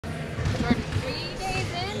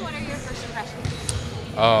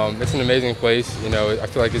It's an amazing place. You know, I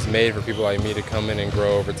feel like it's made for people like me to come in and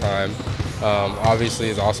grow over time. Obviously,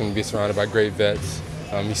 it's awesome to be surrounded by great vets.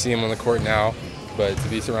 You see them on the court now, but to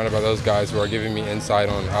be surrounded by those guys who are giving me insight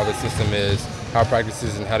on how the system is, how practice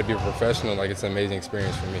is, and how to be a professional, like it's an amazing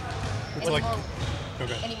experience for me. It's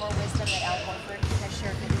any more wisdom that Al Horford has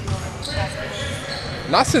shared with you over these past few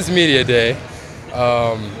days? Not since media day.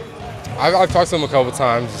 I've talked to him a couple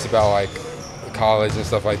times just about like college and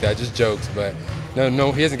stuff like that, just jokes, but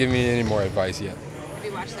no, he hasn't given me any more advice yet. Have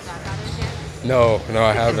you watched The Godfathers yet? No,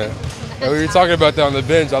 I haven't. We were talking about that on the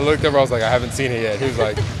bench. I looked over, I was like, I haven't seen it yet. He was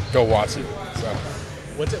like, go watch it. So.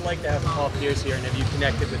 What's it like to have Paul Pierce here, and have you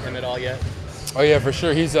connected with him at all yet? Oh yeah, for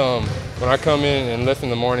sure. He's when I come in and lift in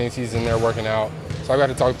the mornings, he's in there working out. So I got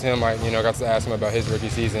to talk to him. I got to ask him about his rookie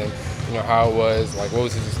season. How it was, like what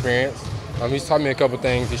was his experience. He's taught me a couple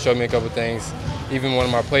things. He showed me a couple things. Even one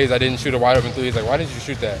of my plays, I didn't shoot a wide open three. He's like, why didn't you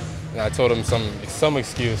shoot that? And I told him some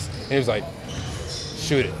excuse. And he was like,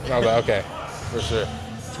 shoot it. And I was like, okay, for sure.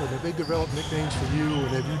 So have they developed nicknames for you, and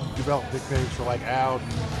have you developed nicknames for like Al?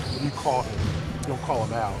 What do you call him? You don't call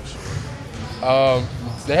him Al.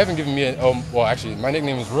 So. They haven't given me well, actually, my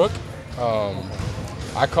nickname is Rook.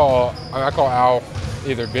 I call Al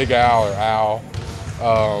either Big Al or Al.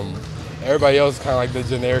 Everybody else is kind of like the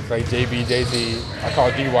generic, like JB, JZ. I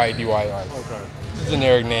call D White. Like, Okay.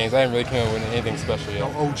 Generic names. I didn't really come up with anything special yet.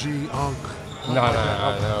 No OG, Unk. No,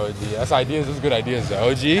 OG. That's ideas. Those are good ideas, though.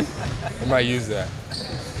 OG, I might use that.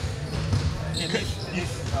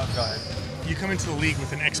 Go ahead. You come into the league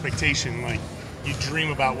with an expectation, like you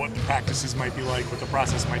dream about what the practices might be like, what the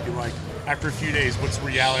process might be like. After a few days, what's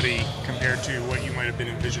reality compared to what you might have been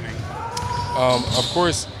envisioning? Of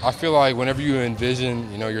course, I feel like whenever you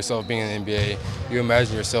envision, yourself being in the NBA, you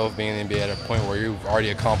imagine yourself being in the NBA at a point where you've already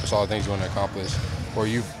accomplished all the things you want to accomplish, or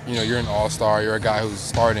you're an all-star, you're a guy who's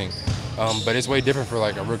starting. But it's way different for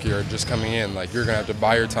like a rookie or just coming in. Like you're gonna have to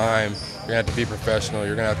buy your time, you're gonna have to be professional,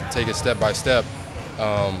 you're gonna have to take it step by step,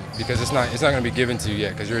 because it's not gonna be given to you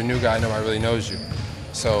yet, because you're a new guy, nobody really knows you.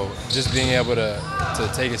 So just being able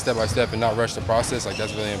to take it step by step and not rush the process, like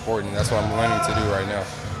that's really important. That's what I'm learning to do right now.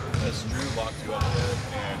 Has Jrue locked you up there,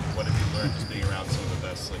 and what have you learned just being around some of the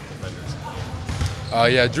best defenders in the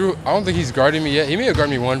game? Yeah, Jrue, I don't think he's guarded me yet. He may have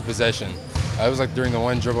guarded me one possession. It was like during the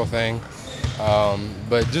one dribble thing.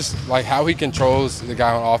 But just like how he controls the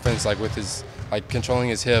guy on offense, like with his, like controlling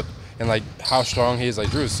his hip and like how strong he is. Like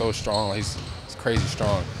Jrue is so strong, like he's crazy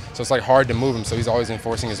strong. So it's like hard to move him, so he's always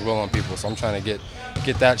enforcing his will on people. So I'm trying to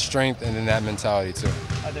get that strength and then that mentality too.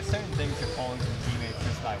 Are there certain things you're pulling from teammates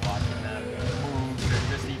just by watching them moves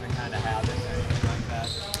or just even kind of habits or anything like that?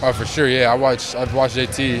 Oh, for sure, yeah. I've watched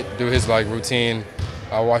JT do his like routine.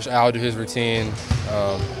 I watched Al do his routine.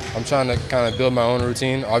 I'm trying to kind of build my own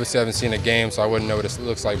routine. Obviously, I haven't seen a game, so I wouldn't know what it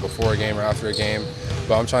looks like before a game or after a game.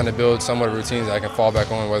 But I'm trying to build somewhat of routines that I can fall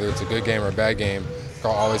back on, whether it's a good game or a bad game.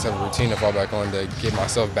 I'll always have a routine to fall back on to get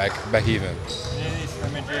myself back even. In these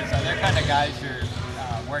scrimmages, are there kind of guys you're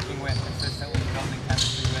working with consistently, building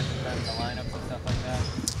chemistry with in terms of lineups and stuff like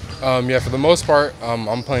that? Yeah, for the most part,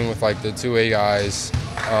 I'm playing with like the 2A guys,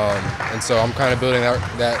 and so I'm kind of building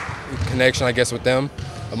that connection, I guess, with them.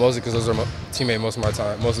 Mostly because those are my teammates most of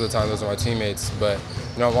the time, those are my teammates. But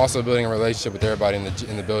I'm also building a relationship with everybody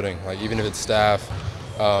in the building. Like even if it's staff,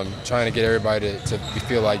 trying to get everybody to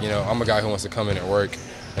feel like I'm a guy who wants to come in and work,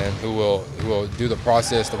 and who will do the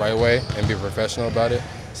process the right way and be professional about it.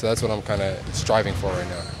 So that's what I'm kind of striving for right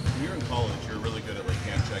now. When you're in college, you're really good at like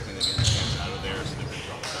hand checking and getting the hands out of there so they can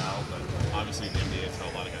drop foul. But obviously in the NBA, it's how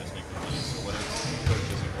a lot of guys make their money. So what has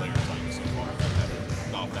coaches and players taught you so far about how to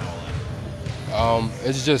not foul at?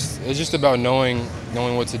 It's just about knowing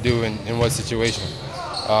what to do in what situation.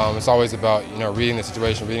 It's always about reading the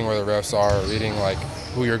situation, reading where the refs are, reading like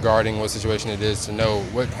who you're guarding, what situation it is, to know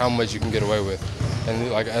how much you can get away with. And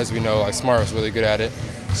like as we know, like Smart was really good at it.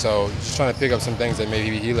 So just trying to pick up some things that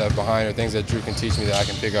maybe he left behind, or things that Jrue can teach me that I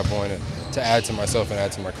can pick up on to add to myself and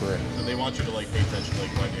add to my career. So they want you to like pay attention to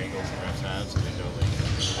like what angles the refs have, so they know like they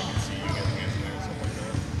can see you getting hands in there and stuff like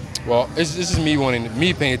that. Well, it's just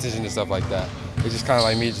me paying attention to stuff like that. It's just kind of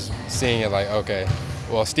like me just seeing it like, okay,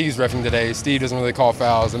 well, Steve's reffing today. Steve doesn't really call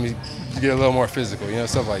fouls. Let me get a little more physical,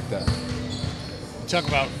 stuff like that. Talk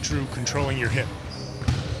about Jrue controlling your hip.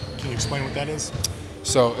 Can you explain what that is?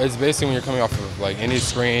 So it's basically when you're coming off of like any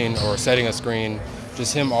screen or setting a screen,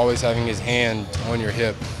 just him always having his hand on your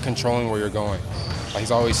hip, controlling where you're going. Like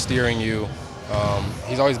he's always steering you.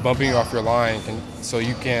 He's always bumping you off your line, so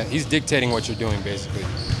you can't. He's dictating what you're doing basically.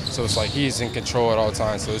 So it's like he's in control at all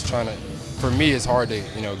times. So it's for me, it's hard to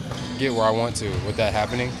get where I want to with that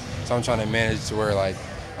happening. So I'm trying to manage to where like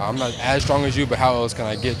I'm not as strong as you, but how else can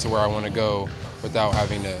I get to where I want to go without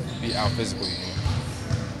having to be out physically.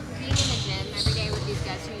 Being in the gym every day with these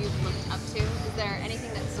guys who you've looked up to, is there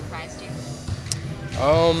anything that surprised you?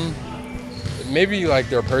 Maybe like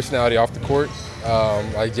their personality off the court.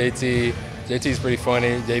 Like JT's pretty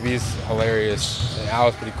funny, JB's hilarious, and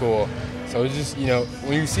Al's pretty cool. So it's just,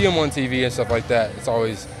 when you see them on TV and stuff like that, it's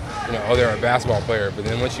always, oh, they're a basketball player. But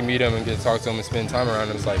then once you meet them and get to talk to them and spend time around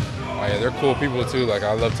them, it's like, oh yeah, they're cool people too. Like,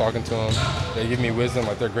 I love talking to them. They give me wisdom.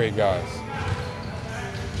 Like, they're great guys.